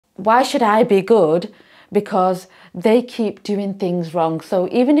why should I be good? Because they keep doing things wrong. So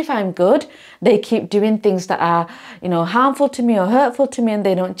even if I'm good, they keep doing things that are, harmful to me or hurtful to me, and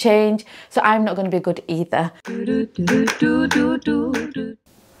they don't change. So I'm not going to be good either.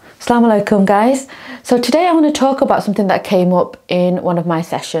 Assalamu alaikum, guys. So today I want to talk about something that came up in one of my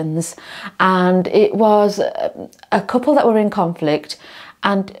sessions, and it was a couple that were in conflict,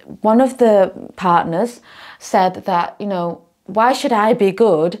 and one of the partners said that, why should I be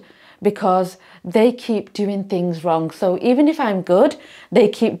good? Because they keep doing things wrong. So even if I'm good, they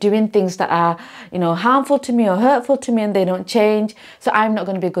keep doing things that are, harmful to me or hurtful to me, and they don't change. So I'm not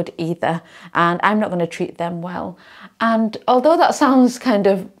going to be good either, and I'm not going to treat them well. And although that sounds kind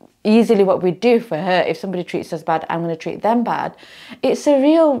of easily what we do for her, if somebody treats us bad, I'm going to treat them bad, it's a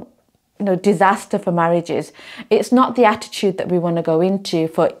real disaster for marriages. It's not the attitude that we want to go into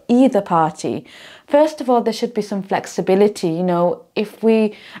for either party. First of all, there should be some flexibility. If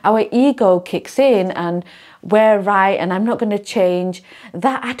our ego kicks in and we're right and I'm not going to change,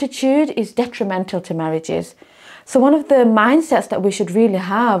 that attitude is detrimental to marriages. So one of the mindsets that we should really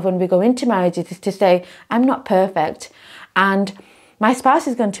have when we go into marriages is to say, I'm not perfect, and my spouse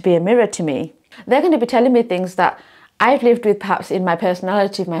is going to be a mirror to me. They're going to be telling me things that I've lived with perhaps in my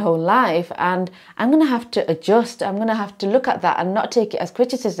personality my whole life, and I'm going to have to adjust. I'm going to have to look at that and not take it as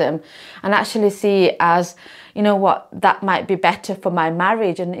criticism, and actually see it as, what, that might be better for my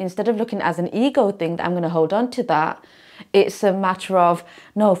marriage. And instead of looking as an ego thing that I'm going to hold on to that, it's a matter of,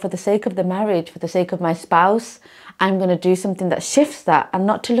 no, for the sake of the marriage, for the sake of my spouse, I'm going to do something that shifts that, and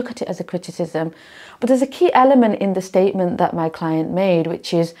not to look at it as a criticism. But there's a key element in the statement that my client made,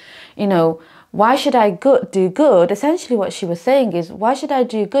 which is, why should I do good? Essentially what she was saying is, why should I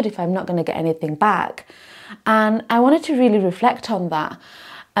do good if I'm not going to get anything back? And I wanted to really reflect on that.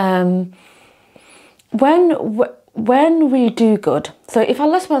 When we do good, so if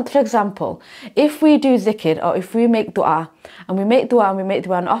Allah subhanahu, for example, if we do zikr, or if we make dua, and we make dua and we make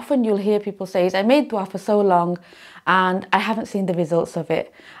dua, and often you'll hear people say, I made dua for so long and I haven't seen the results of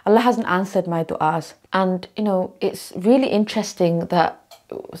it. Allah hasn't answered my duas. And it's really interesting that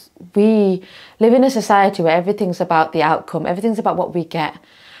we live in a society where everything's about the outcome, everything's about what we get.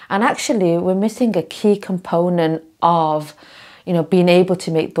 And actually we're missing a key component of, being able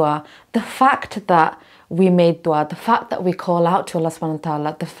to make dua. The fact that we made dua, the fact that we call out to Allah subhanahu wa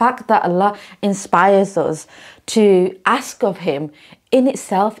ta'ala, the fact that Allah inspires us to ask of Him in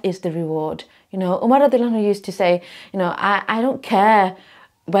itself is the reward. Umar radiallahu anhu used to say, I don't care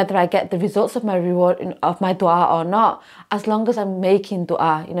whether I get the results of my reward of my dua or not, as long as I'm making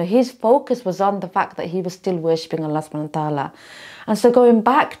dua. His focus was on the fact that he was still worshipping Allah subhanahu wa ta'ala. And so going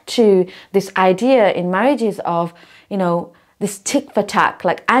back to this idea in marriages of, this tick for tack,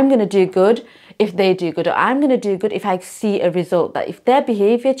 like I'm going to do good if they do good, or I'm going to do good if I see a result, that if their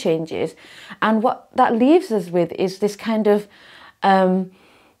behavior changes. And what that leaves us with is this kind of, I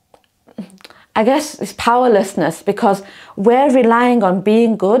guess, this powerlessness, because we're relying on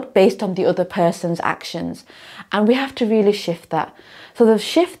being good based on the other person's actions. And we have to really shift that. So the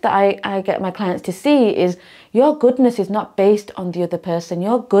shift that I get my clients to see is, your goodness is not based on the other person.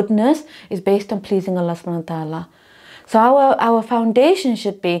 Your goodness is based on pleasing Allah subhanahu wa ta'ala. So our foundation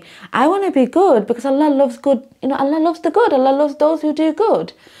should be, I want to be good because Allah loves good. Allah loves the good. Allah loves those who do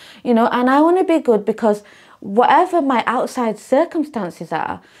good. And I want to be good because whatever my outside circumstances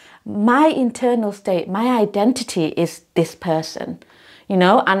are, my internal state, my identity is this person,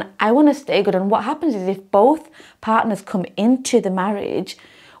 and I want to stay good. And what happens is, if both partners come into the marriage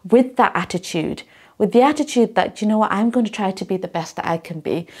with that attitude, with the attitude that, I'm going to try to be the best that I can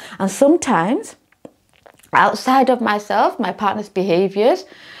be. And sometimes outside of myself, my partner's behaviors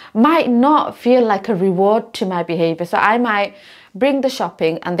might not feel like a reward to my behavior. So I might bring the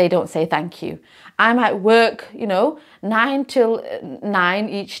shopping and they don't say thank you. I might work, 9 till 9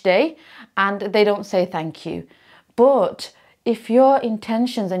 each day and they don't say thank you. But if your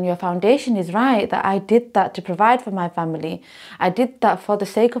intentions and your foundation is right, that I did that to provide for my family, I did that for the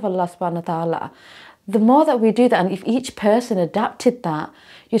sake of Allah subhanahu wa ta'ala, the more that we do that, and if each person adapted that,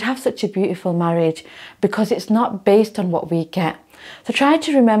 you'd have such a beautiful marriage, because it's not based on what we get. So try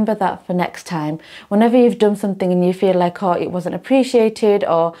to remember that for next time. Whenever you've done something and you feel like, oh, it wasn't appreciated,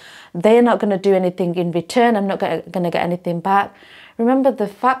 or they're not going to do anything in return, I'm not going to get anything back. Remember the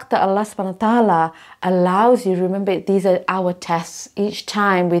fact that Allah subhanahu wa ta'ala allows you, remember these are our tests. Each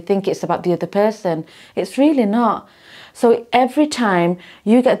time we think it's about the other person, it's really not. So every time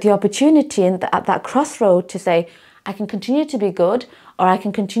you get the opportunity at that crossroad to say, I can continue to be good, or I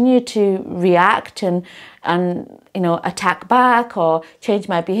can continue to react and attack back, or change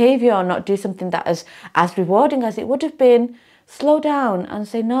my behavior, or not do something that is as rewarding as it would have been. slow down and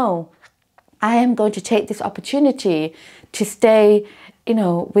say, no, I am going to take this opportunity to stay, you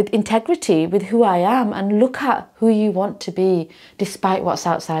know, with integrity, with who I am, and look at who you want to be despite what's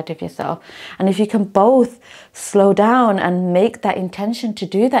outside of yourself. And if you can both slow down and make that intention to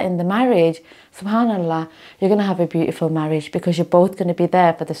do that in the marriage, subhanallah, you're going to have a beautiful marriage, because you're both going to be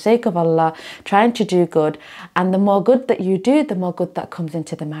there for the sake of Allah, trying to do good. And the more good that you do, the more good that comes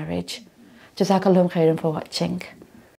into the marriage. Jazakallah khairan for watching.